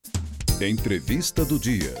Entrevista do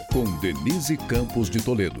dia com Denise Campos de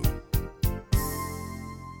Toledo.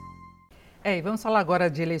 E vamos falar agora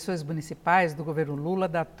de eleições municipais do governo Lula,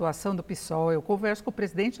 da atuação do PSOL. Eu converso com o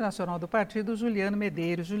Presidente Nacional do partido, Juliano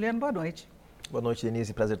Medeiros. Juliano, boa noite. Boa noite,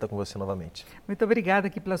 Denise. Prazer estar com você novamente. Muito obrigada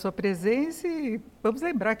aqui pela sua presença e vamos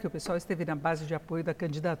lembrar que o pessoal esteve na base de apoio da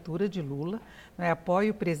candidatura de Lula,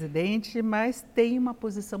 apoia o presidente, mas tem uma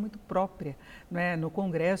posição muito própria. No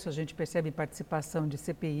Congresso a gente percebe participação de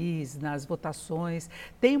CPIs, nas votações,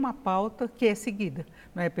 tem uma pauta que é seguida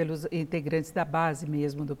pelos integrantes da base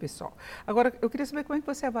mesmo do PSOL. Agora, eu queria saber como é que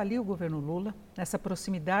você avalia o governo Lula, nessa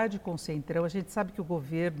proximidade com o Centrão. A gente sabe que o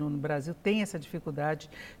governo no Brasil tem essa dificuldade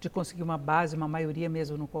de conseguir uma base, uma maioria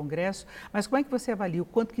mesmo no Congresso, mas como é que você avalia o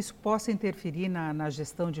quanto que isso possa interferir na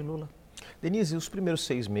gestão de Lula? Denise, os primeiros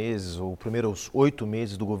 6 meses, ou primeiros 8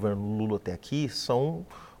 meses do governo Lula até aqui são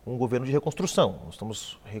um governo de reconstrução. Nós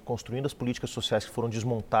estamos reconstruindo as políticas sociais que foram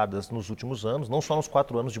desmontadas nos últimos anos, não só nos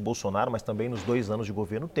 4 anos de Bolsonaro, mas também nos 2 anos de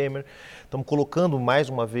governo Temer. Estamos colocando mais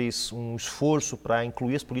uma vez um esforço para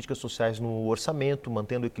incluir as políticas sociais no orçamento,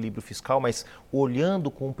 mantendo o equilíbrio fiscal, mas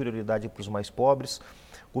olhando com prioridade para os mais pobres.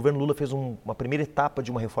 O governo Lula fez uma primeira etapa de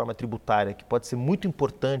uma reforma tributária que pode ser muito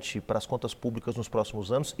importante para as contas públicas nos próximos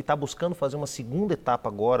anos e está buscando fazer uma segunda etapa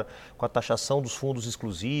agora com a taxação dos fundos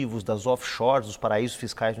exclusivos, das offshores, dos paraísos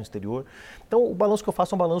fiscais no exterior. Então, o balanço que eu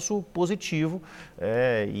faço é um balanço positivo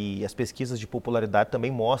e as pesquisas de popularidade também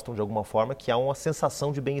mostram, de alguma forma, que há uma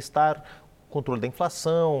sensação de bem-estar, controle da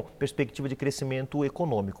inflação, perspectiva de crescimento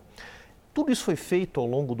econômico. Tudo isso foi feito ao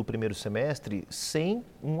longo do primeiro semestre sem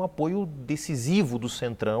um apoio decisivo do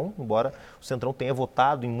Centrão, embora o Centrão tenha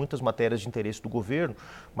votado em muitas matérias de interesse do governo,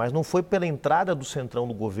 mas não foi pela entrada do Centrão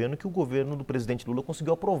no governo que o governo do presidente Lula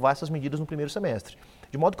conseguiu aprovar essas medidas no primeiro semestre.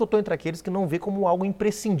 De modo que eu estou entre aqueles que não vê como algo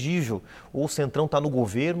imprescindível, ou o Centrão está no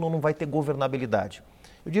governo ou não vai ter governabilidade.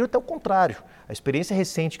 Eu diria até o contrário. A experiência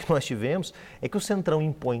recente que nós tivemos é que o Centrão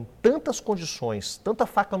impõe tantas condições, tanta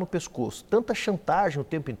faca no pescoço, tanta chantagem o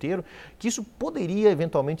tempo inteiro, que isso poderia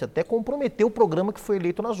eventualmente até comprometer o programa que foi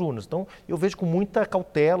eleito nas urnas. Então, eu vejo com muita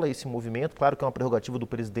cautela esse movimento. Claro que é uma prerrogativa do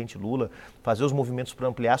presidente Lula fazer os movimentos para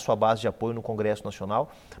ampliar sua base de apoio no Congresso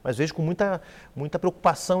Nacional, mas vejo com muita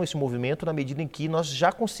preocupação esse movimento na medida em que nós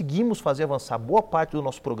já conseguimos fazer avançar boa parte do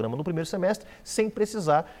nosso programa no primeiro semestre sem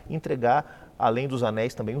precisar entregar, além dos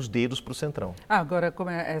anéis, também os dedos para o Centrão. Agora, como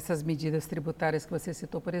essas medidas tributárias que você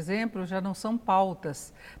citou, por exemplo, já não são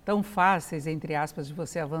pautas tão fáceis, entre aspas, de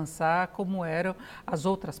você avançar como eram as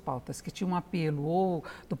outras pautas, que tinham um apelo ou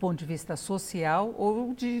do ponto de vista social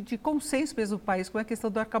ou de consenso mesmo do país, como é a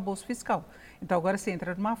questão do arcabouço fiscal. Então, agora você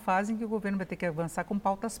entra numa fase em que o governo vai ter que avançar com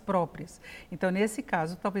pautas próprias. Então, nesse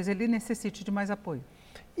caso, talvez ele necessite de mais apoio.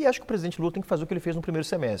 E acho que o presidente Lula tem que fazer o que ele fez no primeiro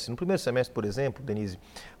semestre. No primeiro semestre, por exemplo, Denise,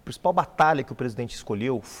 a principal batalha que o presidente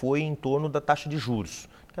escolheu foi em torno da taxa de juros.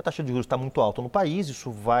 A taxa de juros está muito alta no país, isso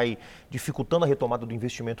vai dificultando a retomada do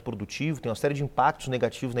investimento produtivo, tem uma série de impactos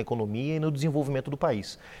negativos na economia e no desenvolvimento do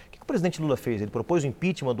país. O que o presidente Lula fez? Ele propôs o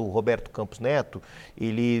impeachment do Roberto Campos Neto,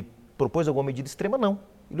 ele propôs alguma medida extrema? Não.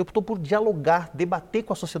 Ele optou por dialogar, debater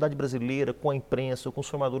com a sociedade brasileira, com a imprensa, com os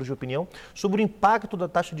formadores de opinião, sobre o impacto da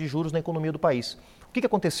taxa de juros na economia do país. O que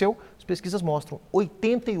aconteceu? As pesquisas mostram,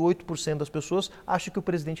 88% das pessoas acham que o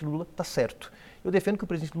presidente Lula está certo. Eu defendo que o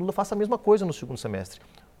presidente Lula faça a mesma coisa no segundo semestre.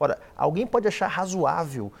 Ora, alguém pode achar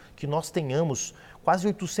razoável que nós tenhamos quase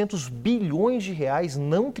 800 bilhões de reais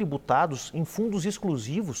não tributados em fundos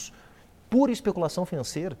exclusivos, pura especulação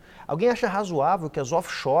financeira? Alguém acha razoável que as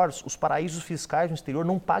offshores, os paraísos fiscais no exterior,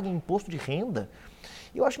 não paguem imposto de renda?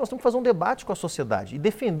 Eu acho que nós temos que fazer um debate com a sociedade e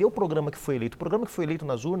defender o programa que foi eleito. O programa que foi eleito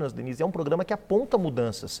nas urnas, Denise, é um programa que aponta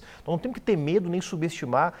mudanças. Nós não temos que ter medo nem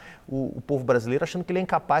subestimar o povo brasileiro achando que ele é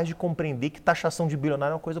incapaz de compreender que taxação de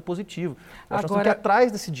bilionário é uma coisa positiva. Nós temos que ir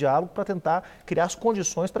atrás desse diálogo para tentar criar as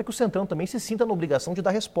condições para que o Centrão também se sinta na obrigação de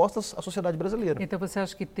dar respostas à sociedade brasileira. Então você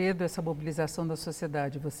acha que tendo essa mobilização da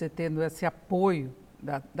sociedade, você tendo esse apoio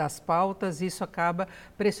das pautas, isso acaba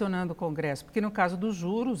pressionando o Congresso? Porque no caso dos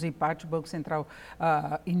juros, em parte o Banco Central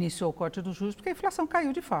iniciou o corte dos juros porque a inflação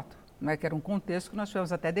caiu de fato, que era um contexto que nós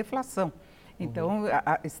tivemos até deflação. Então,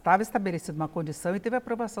 estava estabelecida uma condição e teve a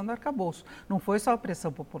aprovação do arcabouço. Não foi só a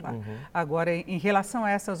pressão popular. Agora, em relação a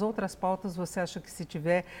essas outras pautas, você acha que se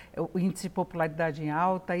tiver o índice de popularidade em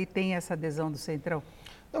alta e tem essa adesão do Centrão?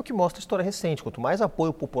 É o que mostra a história recente. Quanto mais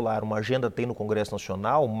apoio popular uma agenda tem no Congresso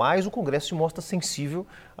Nacional, mais o Congresso se mostra sensível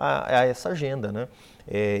a essa agenda,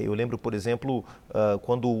 Eu lembro, por exemplo,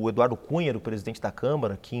 quando o Eduardo Cunha era o presidente da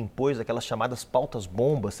Câmara, que impôs aquelas chamadas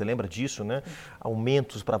pautas-bombas, você lembra disso, né?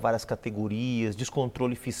 Aumentos para várias categorias,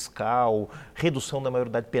 descontrole fiscal, redução da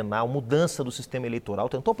maioridade penal, mudança do sistema eleitoral,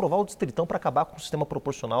 tentou aprovar o distritão para acabar com o sistema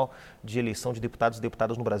proporcional de eleição de deputados e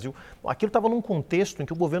deputadas no Brasil. Aquilo estava num contexto em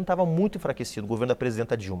que o governo estava muito enfraquecido, o governo da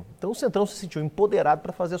presidenta Dilma. Então o Centrão se sentiu empoderado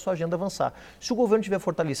para fazer a sua agenda avançar. Se o governo estiver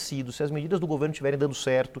fortalecido, se as medidas do governo estiverem dando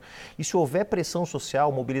certo e se houver pressão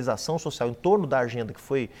social, mobilização social em torno da agenda que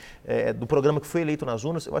foi, do programa que foi eleito nas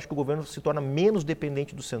urnas, eu acho que o governo se torna menos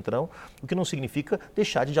dependente do Centrão, o que não significa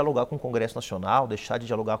deixar de dialogar com o Congresso Nacional, deixar de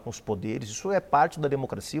dialogar com os poderes. Isso é parte da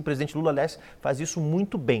democracia. O presidente Lula, aliás, faz isso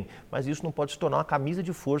muito bem, mas isso não pode se tornar uma camisa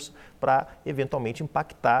de força para, eventualmente,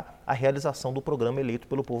 impactar a realização do programa eleito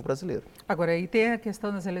pelo povo brasileiro. Agora, aí tem a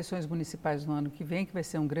questão das eleições municipais no ano que vem, que vai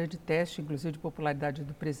ser um grande teste, inclusive de popularidade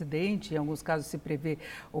do presidente. Em alguns casos se prevê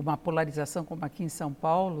uma polarização, como aqui em São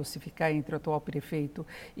Paulo, se ficar entre o atual prefeito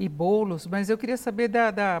e Boulos. Mas eu queria saber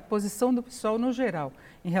da posição do PSOL no geral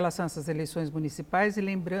em relação a essas eleições municipais, e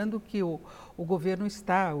lembrando que o governo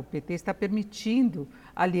o PT está permitindo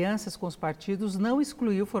alianças com os partidos, não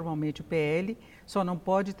excluiu formalmente o PL, só não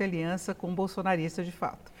pode ter aliança com bolsonaristas de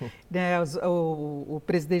fato. O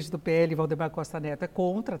presidente do PL, Valdemar Costa Neto, é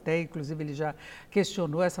contra, até inclusive ele já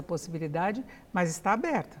questionou essa possibilidade, mas está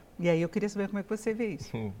aberta. E aí eu queria saber como é que você vê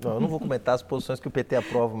isso. Não, eu não vou comentar as posições que o PT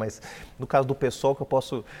aprova, mas no caso do PSOL, o que eu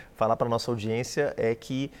posso falar para a nossa audiência é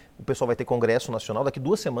que o PSOL vai ter Congresso Nacional, daqui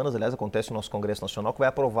 2 semanas, aliás, acontece o nosso Congresso Nacional, que vai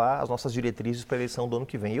aprovar as nossas diretrizes para a eleição do ano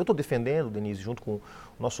que vem. E eu estou defendendo, Denise, junto com o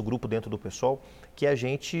nosso grupo dentro do PSOL, que a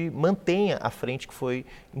gente mantenha a frente que foi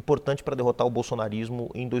importante para derrotar o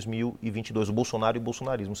bolsonarismo em 2022, o Bolsonaro e o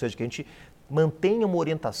bolsonarismo, ou seja, que a gente mantenha uma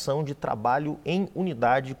orientação de trabalho em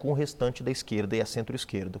unidade com o restante da esquerda e a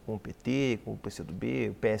centro-esquerda, com o PT, com o PCdoB,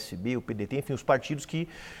 o PSB, o PDT, enfim, os partidos que,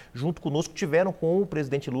 junto conosco, tiveram com o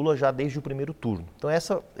presidente Lula já desde o primeiro turno. Então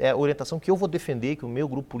essa é a orientação que eu vou defender, que o meu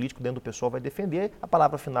grupo político dentro do PSOL vai defender. A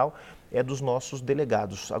palavra final é dos nossos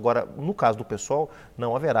delegados. Agora, no caso do PSOL,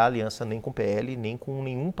 não haverá aliança nem com o PL, nem com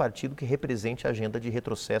nenhum partido que represente a agenda de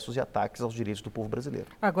retrocessos e ataques aos direitos do povo brasileiro.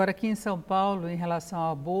 Agora, aqui em São Paulo, em relação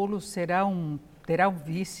a Boulos, terá um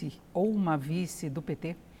vice ou uma vice do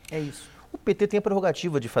PT? É isso? O PT tem a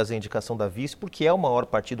prerrogativa de fazer a indicação da vice, porque é o maior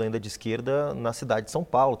partido ainda de esquerda na cidade de São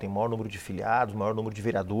Paulo, tem o maior número de filiados, o maior número de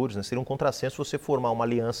vereadores, né? Seria um contrassenso você formar uma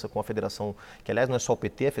aliança com a federação, que aliás não é só o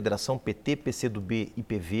PT, é a federação PT, PCdoB e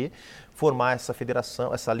PV, formar essa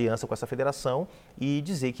federação, essa aliança com essa federação e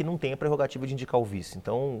dizer que não tem a prerrogativa de indicar o vice.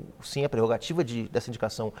 Então, sim, a prerrogativa dessa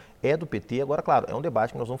indicação é do PT. Agora, claro, é um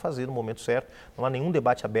debate que nós vamos fazer no momento certo. Não há nenhum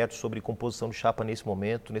debate aberto sobre composição de chapa nesse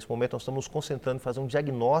momento. Nesse momento, nós estamos nos concentrando em fazer um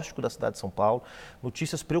diagnóstico da cidade de São Paulo.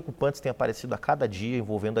 Notícias preocupantes têm aparecido a cada dia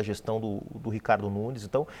envolvendo a gestão do Ricardo Nunes.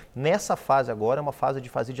 Então, nessa fase agora, é uma fase de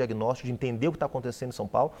fazer diagnóstico, de entender o que está acontecendo em São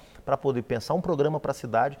Paulo, para poder pensar um programa para a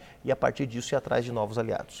cidade e, a partir disso, ir atrás de novos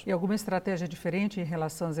aliados. E alguma estratégia diferente em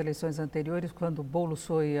relação às eleições anteriores, quando o Boulos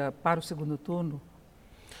foi para o segundo turno?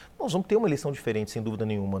 Nós vamos ter uma eleição diferente, sem dúvida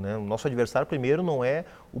nenhuma, né? O nosso adversário, primeiro, não é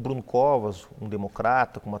o Bruno Covas, um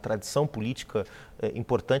democrata com uma tradição política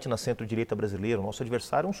importante na centro-direita brasileira. O nosso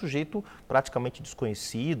adversário é um sujeito praticamente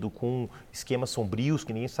desconhecido, com esquemas sombrios,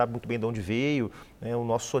 que ninguém sabe muito bem de onde veio, né? O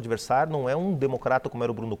nosso adversário não é um democrata como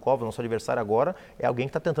era o Bruno Covas. O nosso adversário agora é alguém que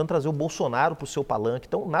está tentando trazer o Bolsonaro para o seu palanque.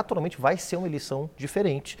 Então, naturalmente, vai ser uma eleição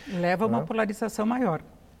diferente. Leva a uma polarização maior.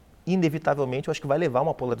 Inevitavelmente, eu acho que vai levar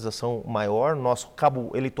uma polarização maior. Nosso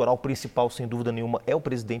cabo eleitoral principal, sem dúvida nenhuma, é o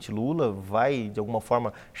presidente Lula. Vai, de alguma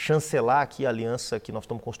forma, chancelar aqui a aliança que nós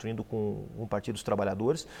estamos construindo com o Partido dos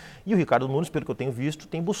Trabalhadores. E o Ricardo Nunes, pelo que eu tenho visto,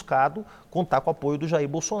 tem buscado contar com o apoio do Jair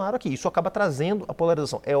Bolsonaro aqui. Isso acaba trazendo a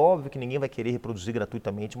polarização. É óbvio que ninguém vai querer reproduzir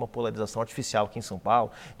gratuitamente uma polarização artificial aqui em São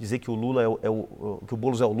Paulo, dizer que o Lula que o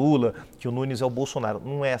Boulos é o Lula, que o Nunes é o Bolsonaro.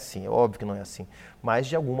 Não é assim, é óbvio que não é assim. Mas,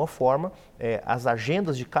 de alguma forma, as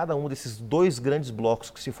agendas de cada um desses 2 grandes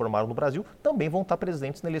blocos que se formaram no Brasil também vão estar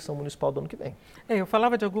presentes na eleição municipal do ano que vem. Eu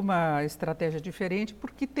falava de alguma estratégia diferente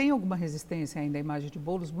porque tem alguma resistência ainda à imagem de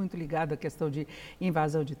Boulos, muito ligada à questão de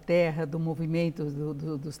invasão de terra, do movimento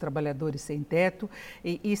dos trabalhadores sem teto,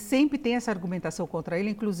 e sempre tem essa argumentação contra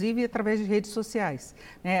ele, inclusive através de redes sociais,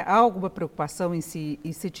 né? Há alguma preocupação em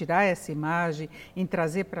se tirar essa imagem, em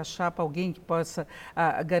trazer para a chapa alguém que possa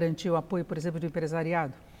garantir o apoio, por exemplo, do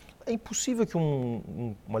empresariado? É impossível que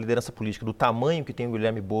uma liderança política do tamanho que tem o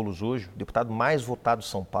Guilherme Boulos hoje, o deputado mais votado de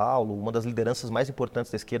São Paulo, uma das lideranças mais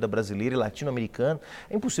importantes da esquerda brasileira e latino-americana,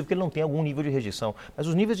 é impossível que ele não tenha algum nível de rejeição. Mas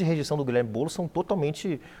os níveis de rejeição do Guilherme Boulos são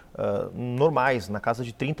totalmente normais, na casa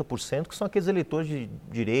de 30%, que são aqueles eleitores de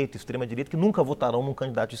direita, extrema-direita, que nunca votarão num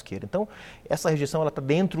candidato de esquerda. Então, essa rejeição está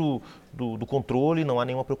dentro do controle, não há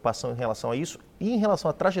nenhuma preocupação em relação a isso. E em relação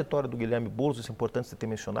à trajetória do Guilherme Boulos, isso é importante você ter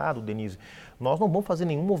mencionado, Denise, nós não vamos fazer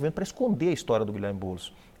nenhum movimento para esconder a história do Guilherme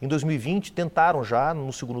Boulos. Em 2020, tentaram já,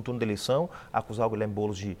 no segundo turno da eleição, acusar o Guilherme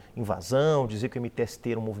Boulos de invasão, dizer que o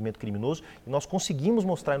MTST era um movimento criminoso, e nós conseguimos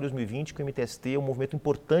mostrar em 2020 que o MTST é um movimento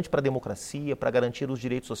importante para a democracia, para a garantia dos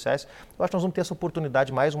direitos sociais. Eu acho que nós vamos ter essa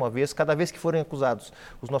oportunidade mais uma vez, cada vez que forem acusados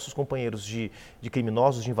os nossos companheiros de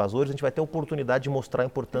criminosos, de invasores, a gente vai ter a oportunidade de mostrar a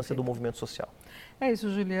importância do movimento social. É isso,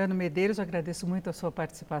 Juliano Medeiros, eu agradeço muito a sua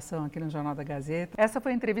participação aqui no Jornal da Gazeta. Essa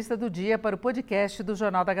foi a entrevista do dia para o podcast do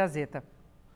Jornal da Gazeta.